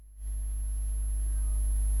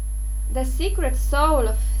The secret soul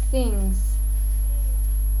of things.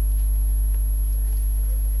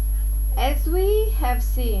 As we have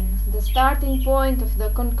seen, the starting point of the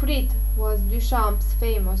concrete was Duchamp's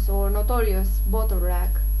famous or notorious bottle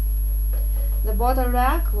rack. The bottle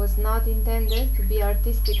rack was not intended to be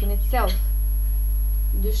artistic in itself.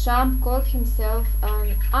 Duchamp called himself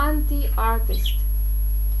an anti-artist,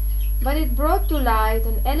 but it brought to light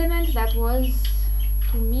an element that was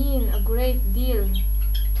to mean a great deal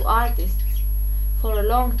to artists for a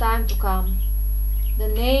long time to come. The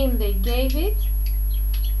name they gave it,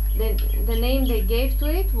 the name they gave to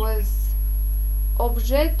it was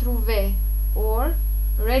objet trouvé, or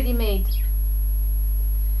ready-made.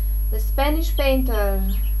 The Spanish painter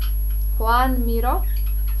Juan Miro,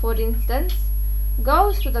 for instance,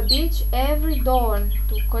 goes to the beach every dawn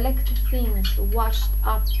to collect things washed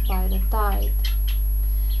up by the tide.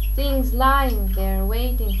 Things lying there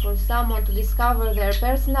waiting for someone to discover their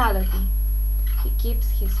personality. He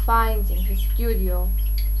keeps his finds in his studio.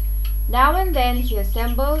 Now and then he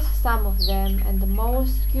assembles some of them, and the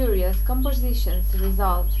most curious compositions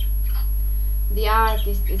result. The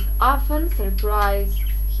artist is often surprised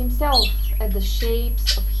himself at the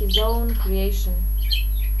shapes of his own creation.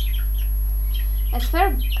 As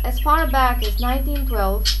far back as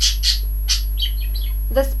 1912,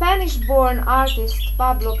 the Spanish-born artist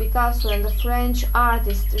Pablo Picasso and the French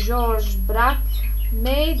artist Georges Braque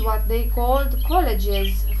made what they called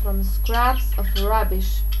collages from scraps of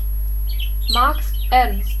rubbish. Max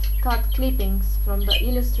Ernst cut clippings from the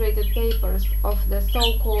illustrated papers of the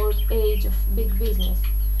so-called age of big business,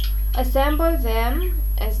 assembled them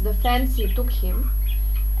as the fancy took him,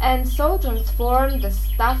 and so transformed the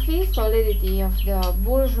stuffy solidity of the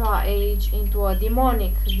bourgeois age into a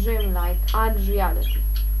demonic, dreamlike unreality.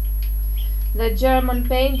 The German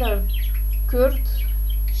painter Kurt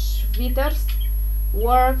Schwitters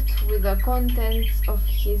worked with the contents of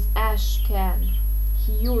his ash can.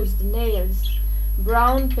 He used nails,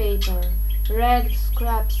 brown paper, ragged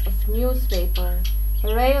scraps of newspaper,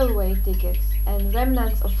 railway tickets, and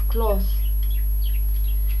remnants of cloth.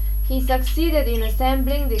 He succeeded in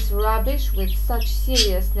assembling this rubbish with such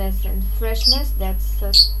seriousness and freshness that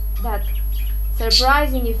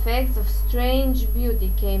surprising effects of strange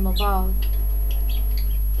beauty came about.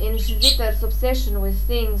 In Schwitter's obsession with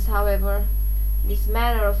things, however, this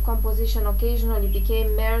manner of composition occasionally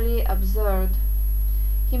became merely absurd.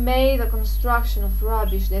 He made a construction of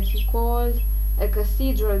rubbish that he called a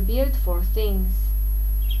cathedral built for things.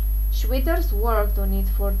 Schwitters worked on it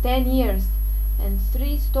for 10 years, and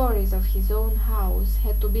 3 stories of his own house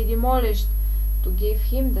had to be demolished to give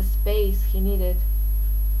him the space he needed.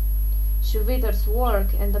 Schwitter's work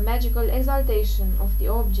and the magical exaltation of the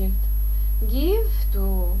object give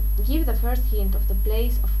the first hint of the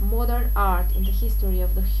place of modern art in the history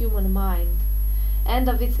of the human mind, and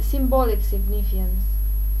of its symbolic significance.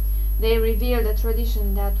 They reveal the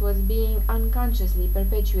tradition that was being unconsciously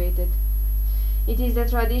perpetuated. It is the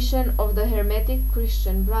tradition of the Hermetic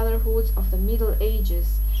Christian brotherhoods of the Middle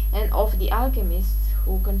Ages, and of the alchemists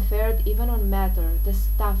who conferred even on matter, the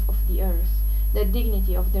stuff of the earth, the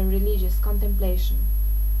dignity of their religious contemplation.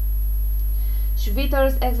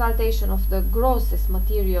 Schwitter's exaltation of the grossest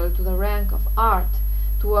material to the rank of art,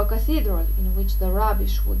 to a cathedral in which the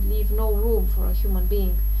rubbish would leave no room for a human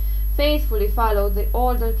being, faithfully followed the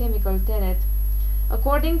old alchemical tenet,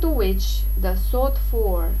 according to which the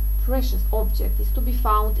sought-for precious object is to be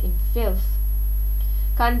found in filth.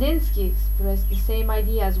 Kandinsky expressed the same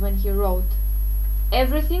ideas when he wrote,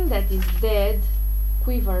 "Everything that is dead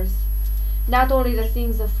quivers, not only the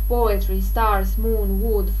things of poetry, stars, moon,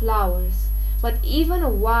 wood, flowers, but even a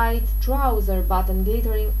white trouser button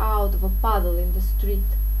glittering out of a puddle in the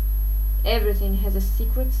street. Everything has a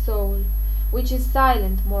secret soul, which is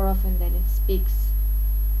silent more often than it speaks."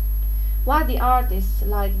 What the artists,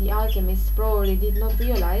 like the alchemists, probably did not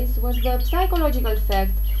realize was the psychological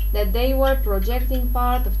fact that they were projecting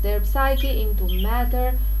part of their psyche into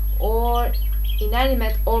matter or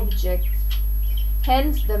inanimate objects,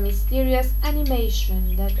 hence the mysterious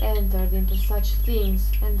animation that entered into such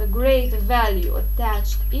things and the great value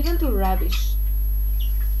attached even to rubbish.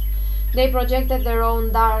 They projected their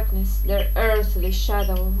own darkness, their earthly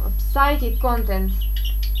shadow, a psychic content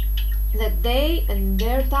that they and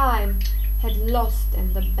their time had lost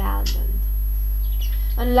and abandoned.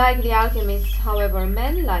 Unlike the alchemists, however,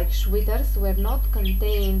 men like Schwitters were not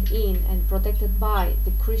contained in and protected by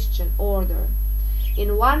the Christian order.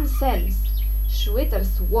 In one sense,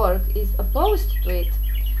 Schwitter's work is opposed to it.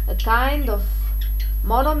 A kind of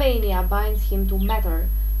monomania binds him to matter,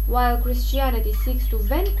 while Christianity seeks to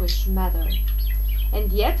vanquish matter.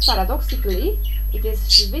 And yet, paradoxically, it is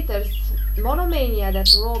Schwitter's monomania that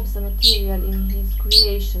robs the material in his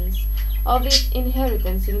creations of its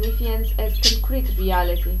inherent significance as concrete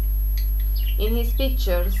reality. In his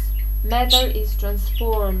pictures, matter is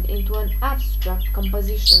transformed into an abstract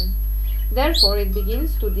composition. Therefore, it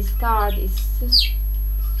begins to discard its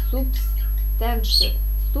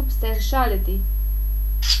substantiality,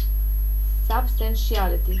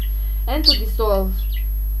 substantiality, and to dissolve.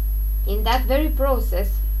 In that very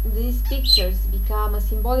process, these pictures become a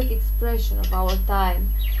symbolic expression of our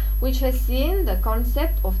time, which has seen the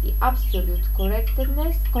concept of the absolute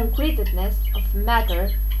concreteness of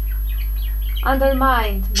matter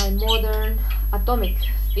undermined by modern atomic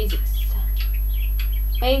physics.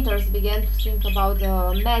 Painters began to think about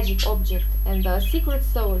the magic object and the secret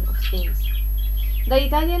soul of things. The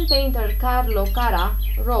Italian painter Carlo Cara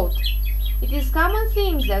wrote, "It is common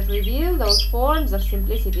things that reveal those forms of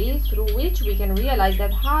simplicity through which we can realize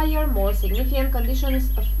that higher, more significant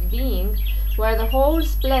conditions of being where the whole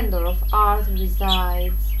splendor of art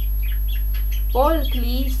resides." Paul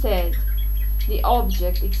Klee said, "The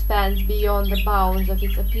object expands beyond the bounds of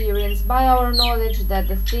its appearance by our knowledge that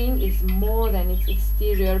the thing is more than its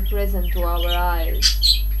exterior present to our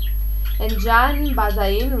eyes." And Jan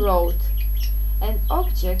Bazaine wrote, "An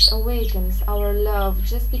object awakens our love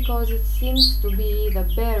just because it seems to be the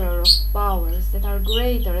bearer of powers that are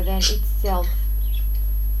greater than itself."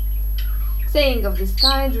 Saying of this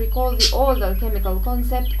kind recall the older chemical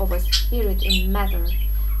concept of a spirit in matter,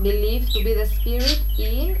 believed to be the spirit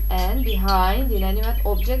in and behind inanimate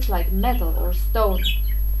objects like metal or stone.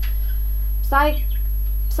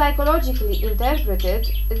 Psychologically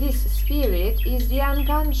interpreted, this spirit is the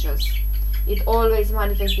unconscious. It always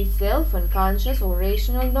manifests itself when conscious or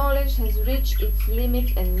rational knowledge has reached its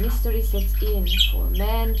limits and mystery sets in, for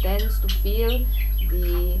man tends to feel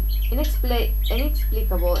the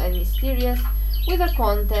inexplicable and mysterious with the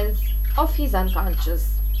contents of his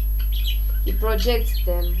unconscious. He projects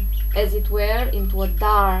them, as it were, into a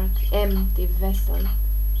dark, empty vessel.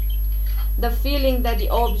 The feeling that the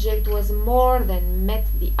object was more than met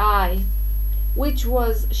the eye, which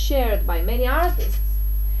was shared by many artists,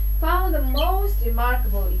 found the most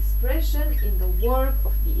remarkable expression in the work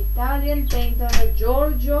of the Italian painter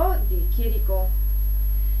Giorgio di Chirico.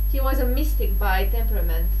 He was a mystic by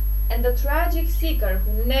temperament, and a tragic seeker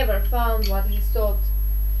who never found what he sought.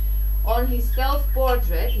 On his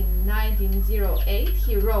self-portrait in 1908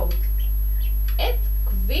 he wrote, "Et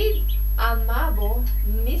quid amabo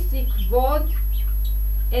nisi quod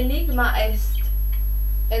enigma est,"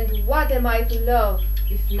 and what am I to love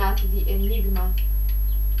if not the enigma?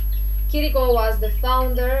 Chirico was the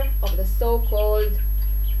founder of the so-called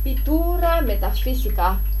pittura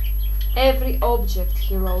metaphysica. Every object,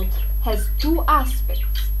 he wrote, has two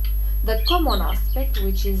aspects. The common aspect,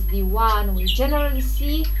 which is the one we generally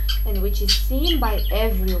see and which is seen by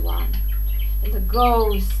everyone, and the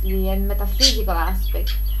ghostly and metaphysical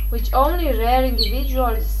aspect, which only rare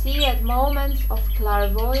individuals see at moments of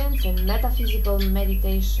clairvoyance and metaphysical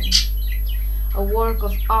meditation. A work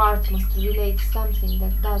of art must relate something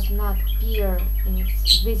that does not appear in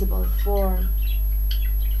its visible form.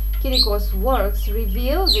 Chirico's works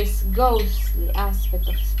reveal this ghostly aspect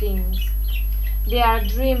of things. They are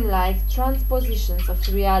dreamlike transpositions of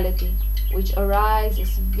reality, which arise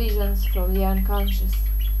as visions from the unconscious.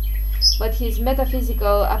 But his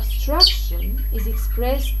metaphysical abstraction is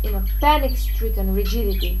expressed in a panic-stricken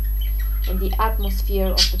rigidity, and the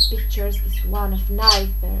atmosphere of the pictures is one of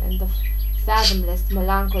nightmare and of fathomless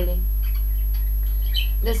melancholy.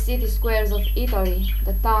 The city squares of Italy,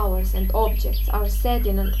 the towers and objects are set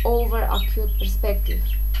in an over-acute perspective,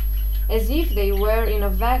 as if they were in a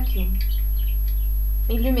vacuum,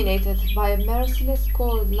 illuminated by a merciless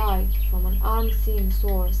cold light from an unseen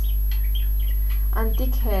source.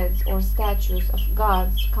 Antique heads or statues of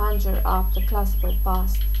gods conjure up the classical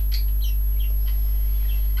past.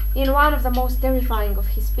 In one of the most terrifying of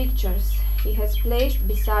his pictures, he has placed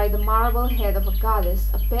beside the marble head of a goddess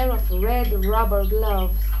a pair of red rubber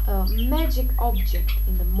gloves, a magic object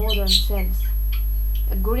in the modern sense.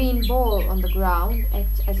 A green ball on the ground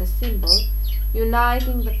acts as a symbol,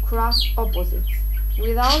 uniting the crossed opposites.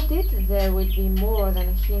 Without it, there would be more than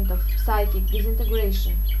a hint of psychic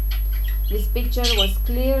disintegration. This picture was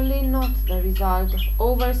clearly not the result of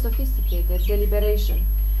over-sophisticated deliberation.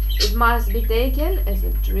 It must be taken as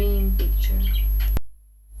a dream picture.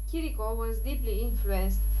 Chirico was deeply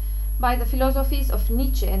influenced by the philosophies of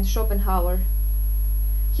Nietzsche and Schopenhauer.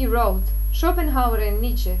 He wrote, "Schopenhauer and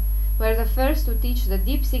Nietzsche were the first to teach the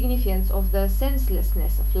deep significance of the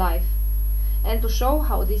senselessness of life, and to show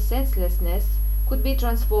how this senselessness could be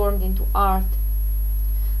transformed into art.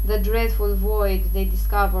 The dreadful void they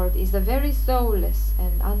discovered is the very soulless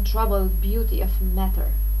and untroubled beauty of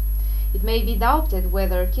matter. It may be doubted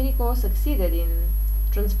whether Kiriko succeeded in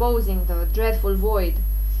transposing the dreadful void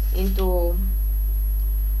into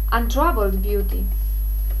untroubled beauty.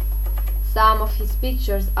 Some of his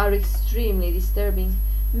pictures are extremely disturbing.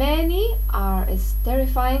 Many are as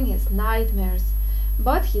terrifying as nightmares,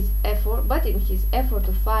 but in his effort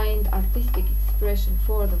to find artistic expression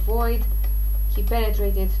for the void, he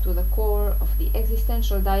penetrated to the core of the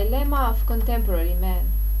existential dilemma of contemporary man.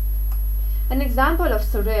 An example of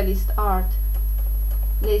surrealist art,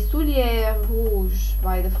 Les Souliers Rouges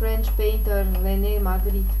by the French painter René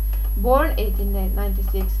Magritte, born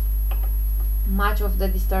 1896. Much of the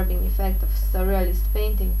disturbing effect of surrealist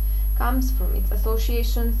painting comes from its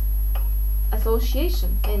association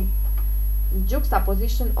and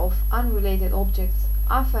juxtaposition of unrelated objects,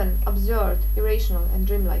 often absurd, irrational, and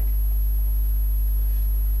dreamlike.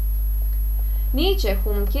 Nietzsche,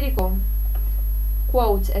 whom Kiriko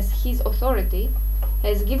quotes as his authority,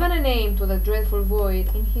 has given a name to the dreadful void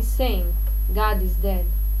in his saying, "God is dead."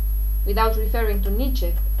 Without referring to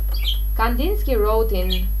Nietzsche, Kandinsky wrote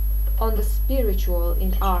On the Spiritual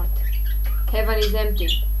in Art, "Heaven is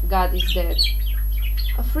empty, God is dead."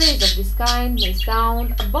 A phrase of this kind may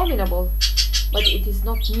sound abominable, but it is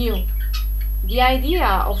not new. The idea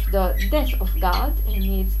of the death of God and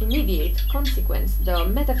its immediate consequence, the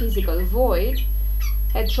metaphysical void,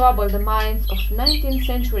 had troubled the minds of 19th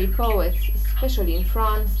century poets, especially in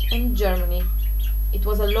France and Germany. It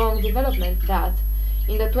was a long development that,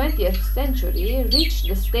 in the 20th century, reached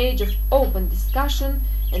the stage of open discussion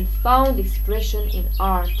and found expression in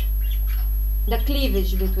art. The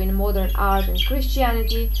cleavage between modern art and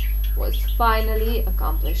Christianity was finally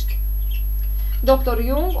accomplished. Dr.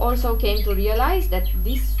 Jung also came to realize that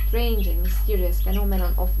this strange and mysterious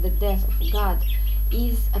phenomenon of the death of God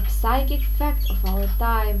is a psychic fact of our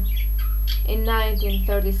time. In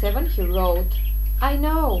 1937 he wrote, "I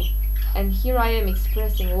know, and here I am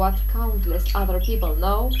expressing what countless other people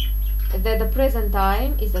know, that the present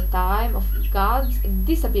time is a time of God's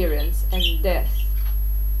disappearance and death."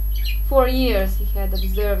 For years he had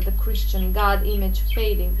observed the Christian God image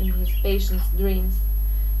fading in his patient's dreams,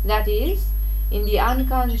 that is, in the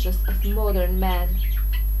unconscious of modern man.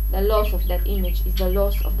 The loss of that image is the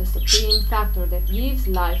loss of the supreme factor that gives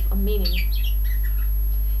life a meaning.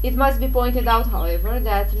 It must be pointed out, however,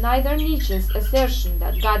 that neither Nietzsche's assertion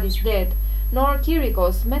that God is dead, nor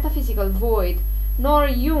Kiriko's metaphysical void, nor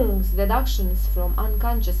Jung's deductions from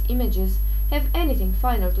unconscious images have anything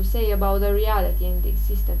final to say about the reality and the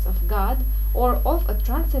existence of God, or of a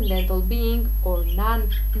transcendental being or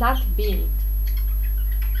not being.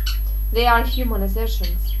 They are human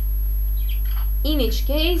assertions. In each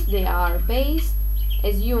case, they are based,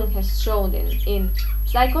 as Jung has shown in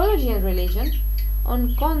Psychology and Religion,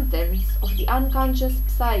 on contents of the unconscious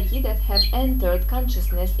psyche that have entered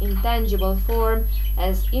consciousness in tangible form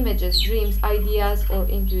as images, dreams, ideas, or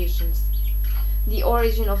intuitions. The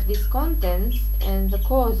origin of these contents and the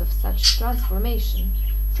cause of such transformation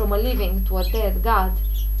from a living to a dead God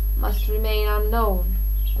must remain unknown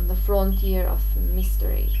on the frontier of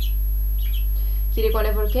mystery. Kiriko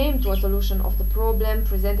never came to a solution of the problem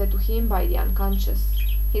presented to him by the unconscious.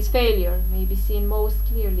 His failure may be seen most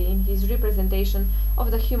clearly in his representation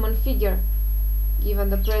of the human figure. Given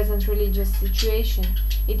the present religious situation,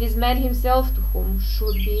 it is man himself to whom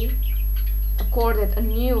should be accorded a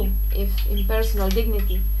new, if impersonal,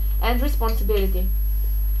 dignity and responsibility.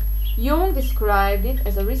 Jung described it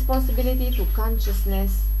as a responsibility to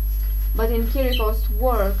consciousness, but in Kiriko's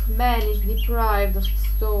work, man is deprived of his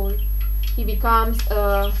soul. He becomes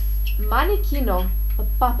a manichino, a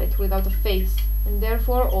puppet without a face, and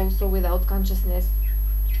therefore also without consciousness.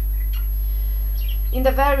 In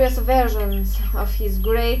the various versions of his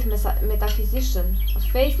great metaphysician, a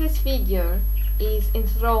faceless figure is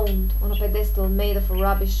enthroned on a pedestal made of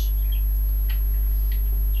rubbish.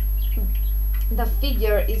 The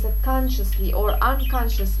figure is a consciously or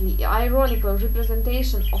unconsciously ironical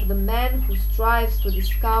representation of the man who strives to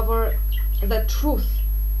discover the truth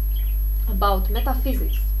about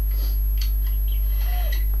metaphysics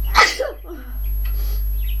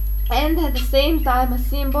and at the same time a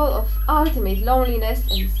symbol of ultimate loneliness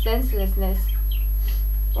and senselessness.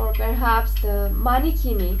 Or perhaps the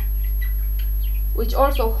manichini, which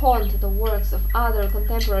also haunt the works of other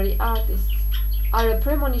contemporary artists, are a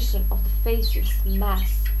premonition of the faceless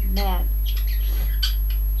mass man.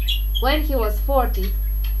 When he was 40,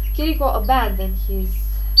 Kiriko abandoned his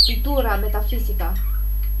pittura metaphysica.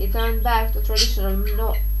 He turned back to traditional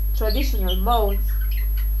modes,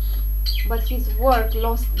 but his work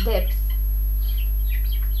lost depth.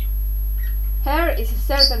 Here is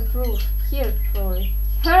certain proof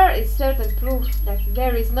that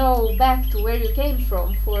there is no back to where you came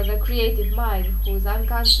from for the creative mind whose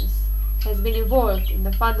unconscious has been involved in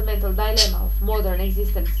the fundamental dilemma of modern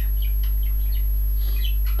existence.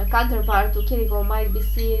 A counterpart to Kiriko might be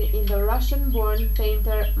seen in the Russian-born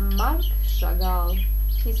painter Marc Chagall.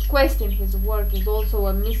 His quest in his work is also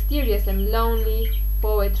a mysterious and lonely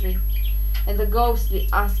poetry, and the ghostly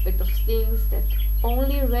aspect of things that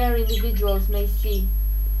only rare individuals may see.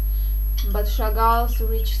 But Chagall's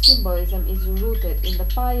rich symbolism is rooted in the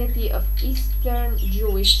piety of Eastern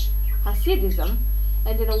Jewish Hasidism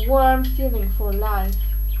and in a warm feeling for life.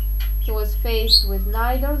 He was faced with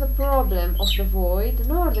neither the problem of the void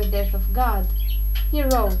nor the death of God. He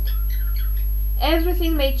wrote,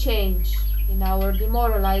 "Everything may change in our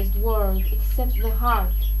demoralized world except the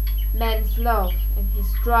heart, man's love, and his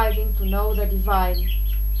striving to know the divine."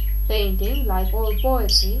 Painting, like all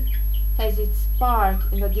poetry, has its part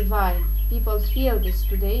in the divine. People feel this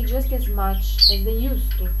today just as much as they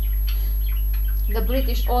used to. The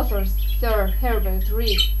British author Sir Herbert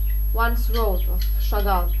Reed once wrote of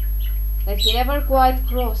Chagall that he never quite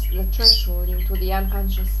crossed the threshold into the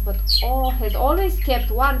unconscious, but has always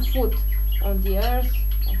kept one foot on the earth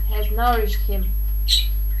and has nourished him.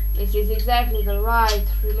 This is exactly the right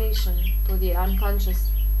relation to the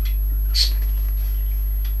unconscious.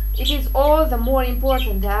 It is all the more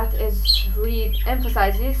important that, as Reed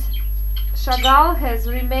emphasizes, Chagall has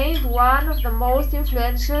remained one of the most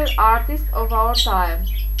influential artists of our time.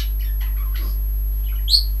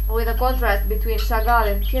 With a contrast between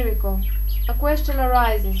Chagall and Kiriko, a question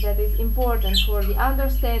arises that is important for the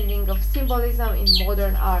understanding of symbolism in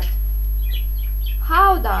modern art.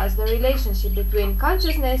 How does the relationship between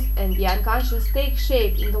consciousness and the unconscious take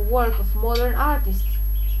shape in the work of modern artists?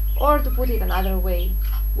 Or to put it another way,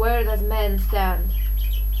 where does man stand?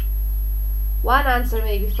 One answer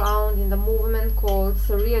may be found in the movement called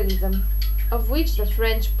Surrealism, of which the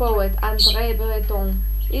French poet André Breton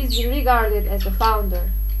is regarded as the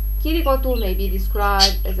founder. Kiriko too may be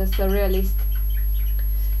described as a surrealist.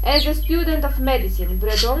 As a student of medicine,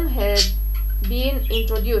 Breton had been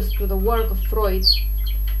introduced to the work of Freud.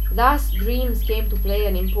 Thus, dreams came to play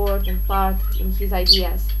an important part in his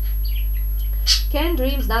ideas. Can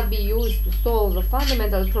dreams not be used to solve the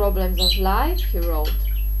fundamental problems of life? He wrote.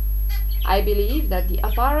 I believe that the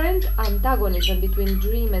apparent antagonism between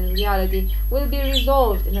dream and reality will be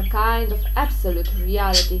resolved in a kind of absolute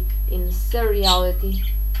reality, in surreality.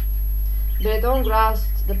 Breton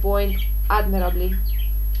grasped the point admirably.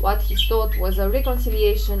 What he sought was a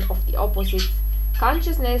reconciliation of the opposites,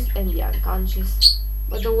 consciousness and the unconscious.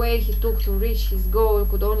 But the way he took to reach his goal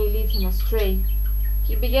could only lead him astray.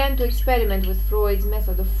 He began to experiment with Freud's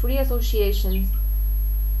method of free associations,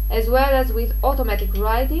 as well as with automatic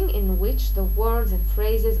writing, in which the words and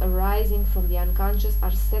phrases arising from the unconscious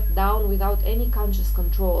are set down without any conscious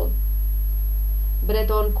control.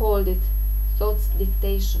 Breton called it thought's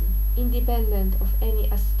dictation, independent of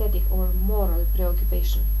any aesthetic or moral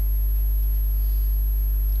preoccupation.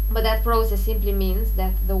 But that process simply means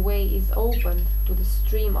that the way is opened to the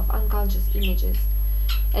stream of unconscious images,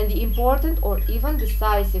 and the important or even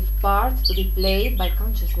decisive part to be played by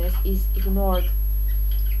consciousness is ignored.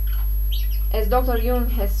 As Dr. Jung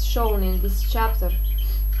has shown in his chapter,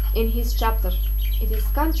 it is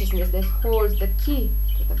consciousness that holds the key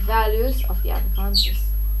to the values of the unconscious,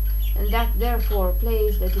 and that therefore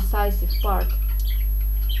plays the decisive part.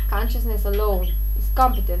 Consciousness alone is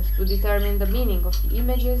competent to determine the meaning of the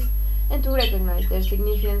images and to recognize their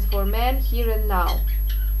significance for man here and now,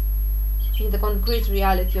 in the concrete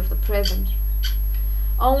reality of the present.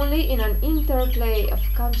 Only in an interplay of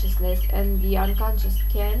consciousness and the unconscious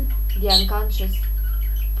can the unconscious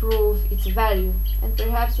prove its value, and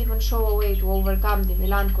perhaps even show a way to overcome the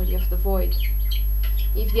melancholy of the void.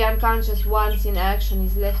 If the unconscious once in action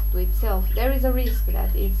is left to itself, there is a risk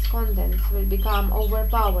that its contents will become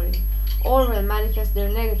overpowering or will manifest their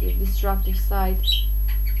negative, destructive side.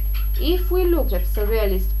 If we look at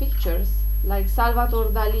surrealist pictures, like Salvador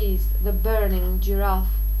Dali's The Burning Giraffe,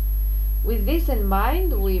 with this in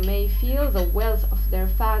mind, we may feel the wealth of their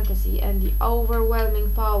fantasy and the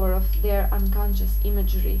overwhelming power of their unconscious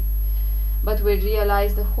imagery. But we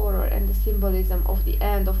realize the horror and the symbolism of the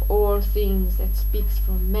end of all things that speaks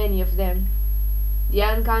from many of them. The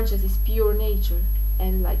unconscious is pure nature,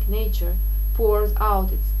 and like nature, pours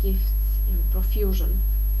out its gifts in profusion.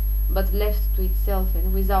 But left to itself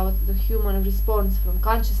and without the human response from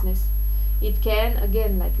consciousness, it can,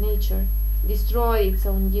 again like nature, destroy its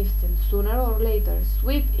own gifts and sooner or later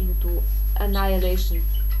sweep into annihilation.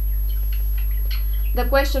 The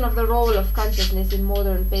question of the role of consciousness in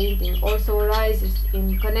modern painting also arises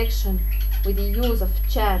in connection with the use of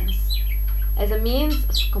chance as a means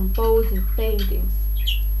of composing paintings.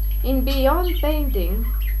 In Beyond Painting,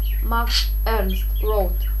 Max Ernst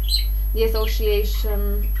wrote, "The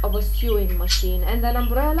association of a sewing machine and an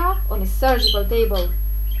umbrella on a surgical table."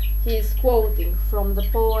 He is quoting from the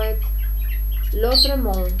poet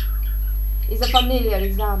Lautréamont. Is a familiar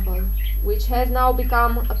example, which has now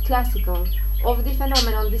become a classical, of the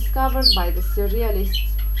phenomenon discovered by the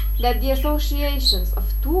surrealists, that the associations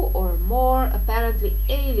of two or more apparently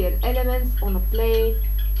alien elements on a plane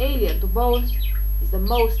alien to both is the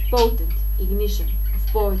most potent ignition of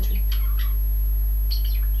poetry.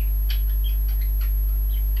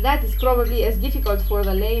 That is probably as difficult for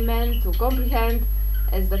the layman to comprehend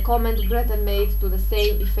as the comment Breton made to the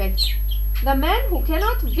same effect. The man who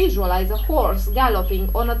cannot visualize a horse galloping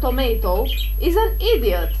on a tomato is an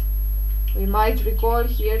idiot. We might recall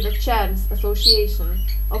here the chance association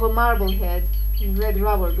of a marble head in red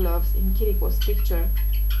rubber gloves in Chirico's picture.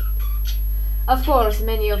 Of course,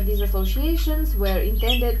 many of these associations were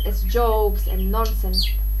intended as jokes and nonsense,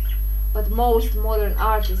 but most modern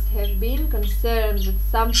artists have been concerned with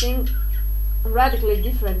something radically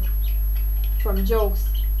different from jokes.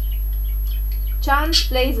 Chance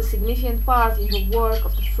plays a significant part in the work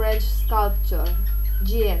of the French sculptor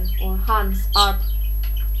Jean or Hans Arp.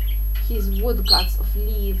 His woodcuts of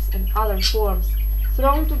leaves and other forms,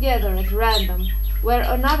 thrown together at random, were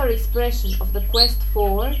another expression of the quest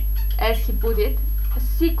for, as he put it, a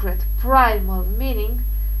secret primal meaning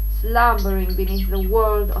slumbering beneath the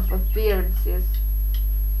world of appearances.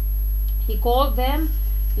 He called them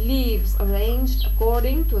leaves arranged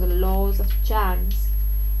according to the laws of chance,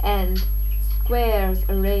 and squares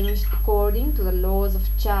arranged according to the laws of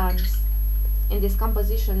chance. In these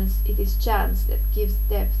compositions, it is chance that gives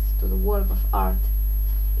depth to the work of art.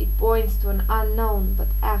 It points to an unknown but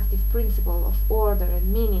active principle of order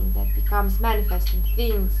and meaning that becomes manifest in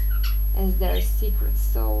things as their secret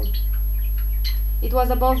soul. It was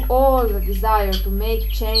above all the desire to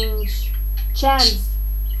make chance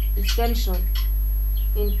essential,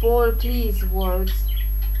 in Paul Klee's words,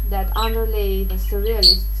 that underlay the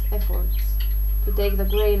surrealists' efforts to take the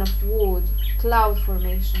grain of wood, cloud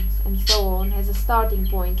formations, and so on as a starting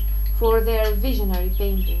point for their visionary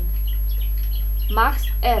painting. Max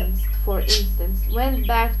Ernst, for instance, went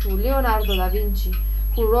back to Leonardo da Vinci,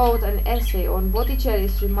 who wrote an essay on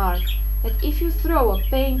Botticelli's remark that if you throw a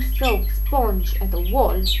paint-soaked sponge at a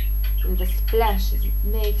wall, in the splashes it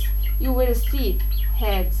makes, you will see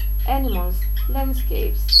heads, animals,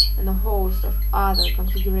 landscapes, and a host of other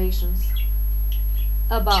configurations.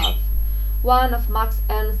 Above, one of Max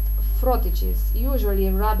Ernst's frottages, usually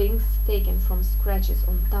rubbings taken from scratches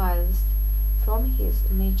on tiles, from his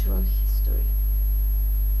natural history.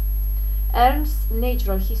 Ernst's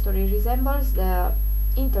natural history resembles the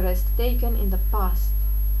interest taken in the past,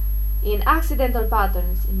 in accidental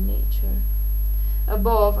patterns in nature.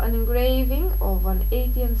 Above, an engraving of an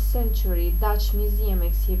 18th century Dutch museum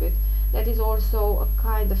exhibit that is also a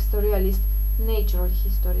kind of surrealist natural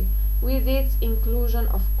history, with its inclusion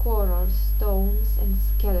of corals, stones, and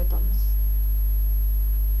skeletons.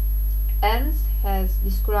 Ernst has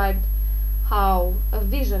described how a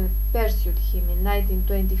vision pursued him in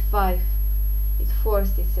 1925. It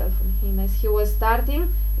forced itself on him as he was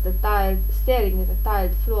staring at a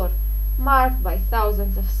tiled floor, marked by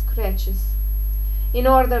thousands of scratches. In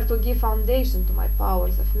order to give foundation to my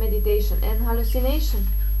powers of meditation and hallucination,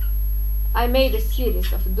 I made a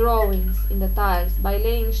series of drawings in the tiles by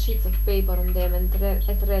laying sheets of paper on them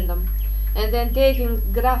at random, and then taking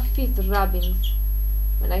graphite rubbings.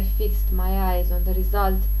 When I fixed my eyes on the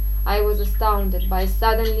result, I was astounded by a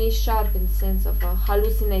suddenly sharpened sense of a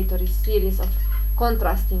hallucinatory series of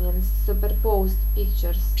contrasting and superposed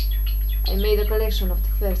pictures. I made a collection of the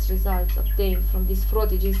first results obtained from these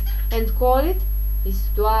frottages and call it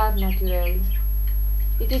Histoire naturelle.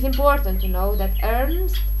 It is important to know that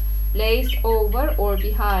Ernst placed over or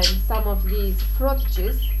behind some of these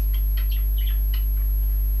frottages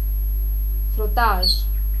frottage,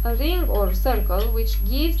 a ring or circle which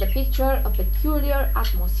gives the picture a peculiar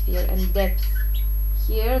atmosphere and depth.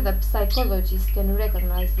 Here the psychologist can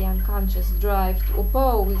recognize the unconscious drive to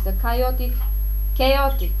oppose the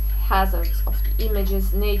chaotic hazards of the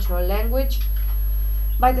image's natural language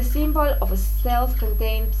by the symbol of a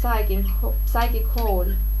self-contained psychic whole,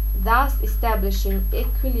 thus establishing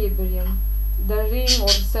equilibrium. The ring or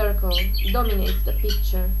circle dominates the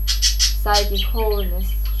picture. Psychic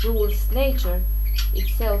wholeness rules nature,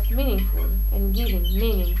 itself meaningful and giving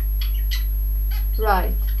meaning.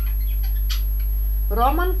 Right.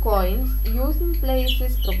 Roman coins used in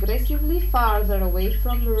places progressively farther away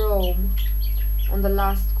from Rome. On the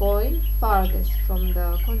last coin, farthest from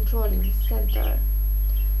the controlling center,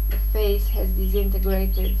 the face has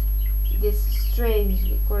disintegrated. This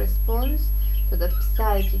strangely corresponds to the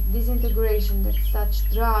psychic disintegration that such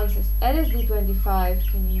drugs as LSD-25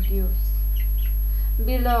 can induce.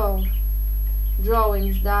 Below,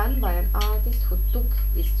 drawings done by an artist who took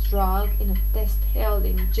this drug in a test held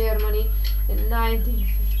in Germany in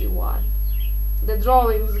 1951. The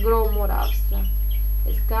drawings grow more abstract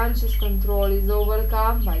as conscious control is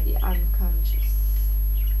overcome by the unconscious.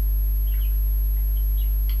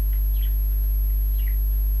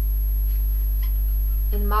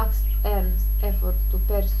 In Max Ernst's effort to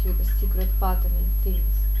pursue the secret pattern in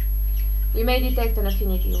things, we may detect an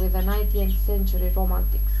affinity with the 19th century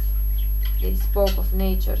romantics. They spoke of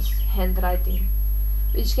nature's handwriting,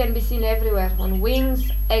 which can be seen everywhere on wings,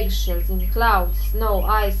 eggshells in clouds, snow,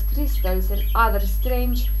 ice, crystals, and other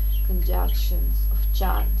strange conjunctions of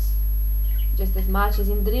chance. Just as much as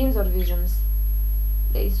in dreams or visions,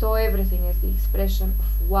 they saw everything as the expression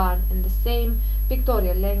of one and the same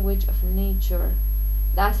pictorial language of nature.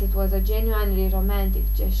 Thus it was a genuinely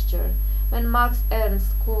romantic gesture when Max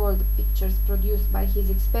Ernst called the pictures produced by his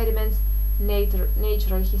experiments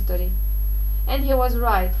natural history. And he was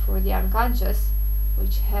right, for the unconscious,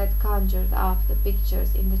 which had conjured up the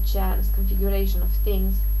pictures in the chance configuration of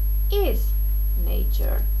things, is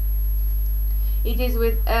nature. It is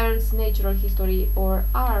with Ernst's natural history or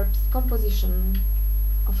ARP's composition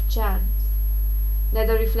of chance that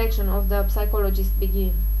the reflection of the psychologist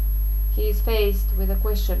begins. He is faced with a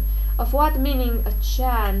question of what meaning a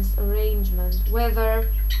chance arrangement, whether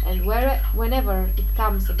and whenever it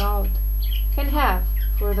comes about, can have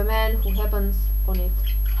for the man who happens on it.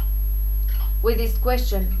 With this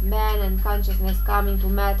question, man and consciousness come into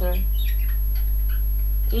the matter,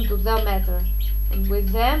 and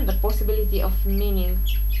with them the possibility of meaning.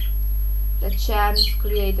 The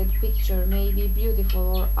chance-created picture may be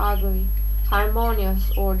beautiful or ugly,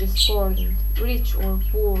 harmonious or discordant, rich or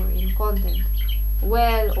poor in content,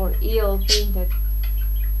 well or ill painted.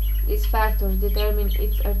 These factors determine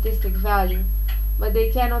its artistic value, but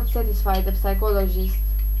they cannot satisfy the psychologist,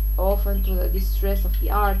 often to the distress of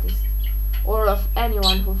the artist, or of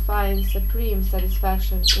anyone who finds supreme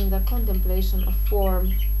satisfaction in the contemplation of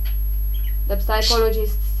form. The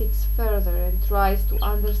psychologist seeks further and tries to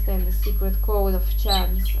understand the secret code of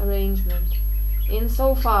chance arrangement, in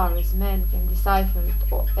so far as man can decipher it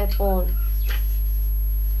at all.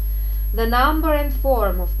 The number and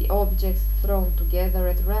form of the objects thrown together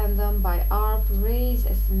at random by ARP raise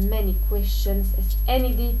as many questions as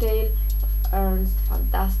any detail of Ernst's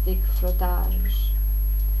fantastic frottage.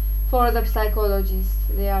 For the psychologist,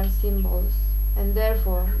 they are symbols, and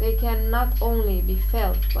therefore they can not only be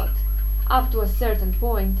felt, but, up to a certain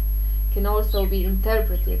point, can also be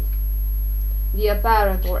interpreted. The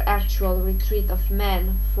apparent or actual retreat of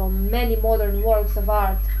man from many modern works of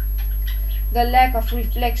art, the lack of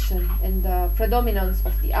reflection and the predominance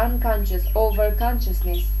of the unconscious over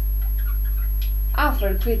consciousness,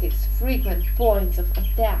 offer critics frequent points of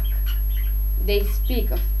attack. They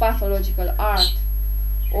speak of pathological art,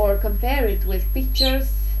 or compare it with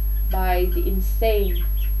pictures by the insane,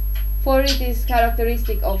 for it is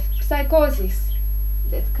characteristic of psychosis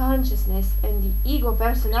that consciousness and the ego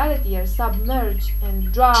personality are submerged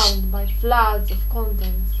and drowned by floods of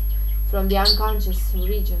contents from the unconscious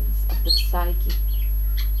regions of the psyche.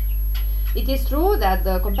 It is true that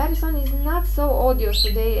the comparison is not so odious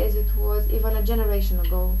today as it was even a generation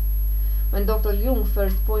ago. When Dr. Jung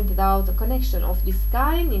first pointed out a connection of this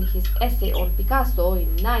kind in his essay on Picasso in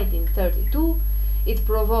 1932, it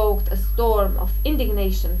provoked a storm of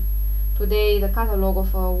indignation. Today, the catalogue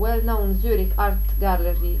of a well-known Zurich art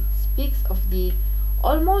gallery speaks of the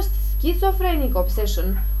almost schizophrenic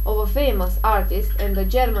obsession of a famous artist, and the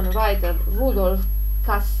German writer Rudolf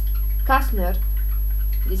Kastner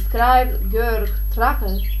described Georg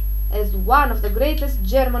Trakl as one of the greatest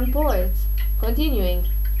German poets, continuing,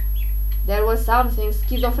 "There was something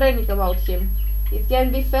schizophrenic about him. It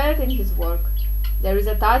can be felt in his work. There is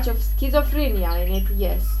a touch of schizophrenia in it,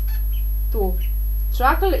 yes. 2.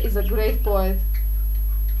 Trakl is a great poet."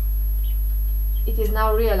 It is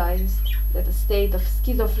now realized that a state of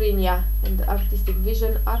schizophrenia and the artistic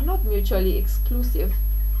vision are not mutually exclusive.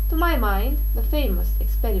 To my mind, the famous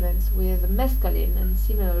experiments with mescaline and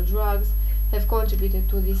similar drugs have contributed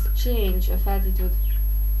to this change of attitude.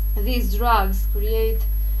 These drugs create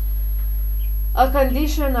a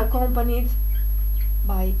condition accompanied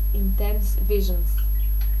by intense visions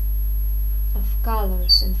of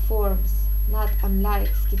colors and forms, not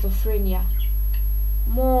unlike schizophrenia.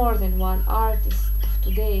 More than one artist of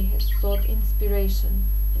today has sought inspiration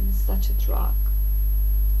in such a drug.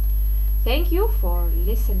 Thank you for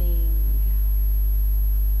listening.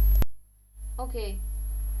 Ok,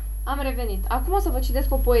 am revenit. Acum o să vă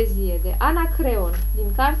citesc o poezie de Ana Creon,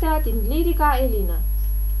 din cartea din lirica Elina.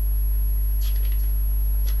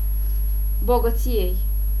 Bogăției.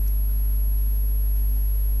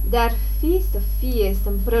 De-ar fi să fie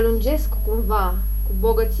să-mi prelungesc cumva cu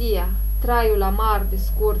bogăția traiul amar de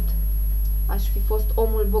scurt, aș fi fost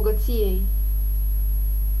omul bogăției,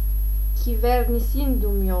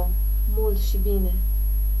 chivernisindu-mi-o mult și bine.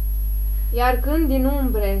 Iar când din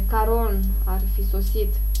umbre Caron ar fi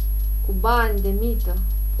sosit, cu bani de mită,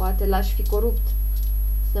 poate l-aș fi corupt,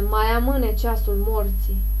 să mai amâne ceasul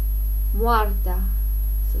morții, moartea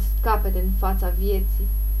să scape din fața vieții.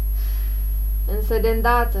 Însă de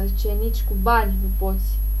îndată ce nici cu bani nu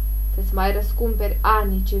poți să-ți mai răscumperi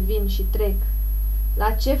anii ce vin și trec,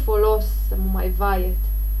 la ce folos să mă mai vaiet?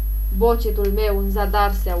 Bocetul meu în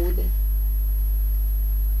zadar se aude.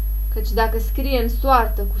 Căci dacă scrie în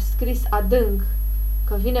soartă cu scris adânc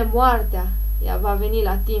că vine moartea, ea va veni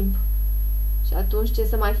la timp. Și atunci ce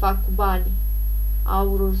să mai fac cu banii?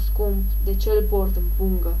 Aurul scump de ce-l port în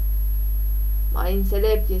pungă? Mai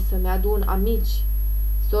înțelept e să-mi adun amici,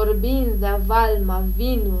 sorbind de avalma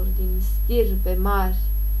vinuri din stirpe mari,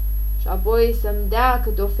 și apoi să-mi dea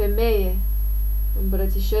câte o femeie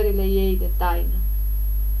îmbrățișările ei de taină.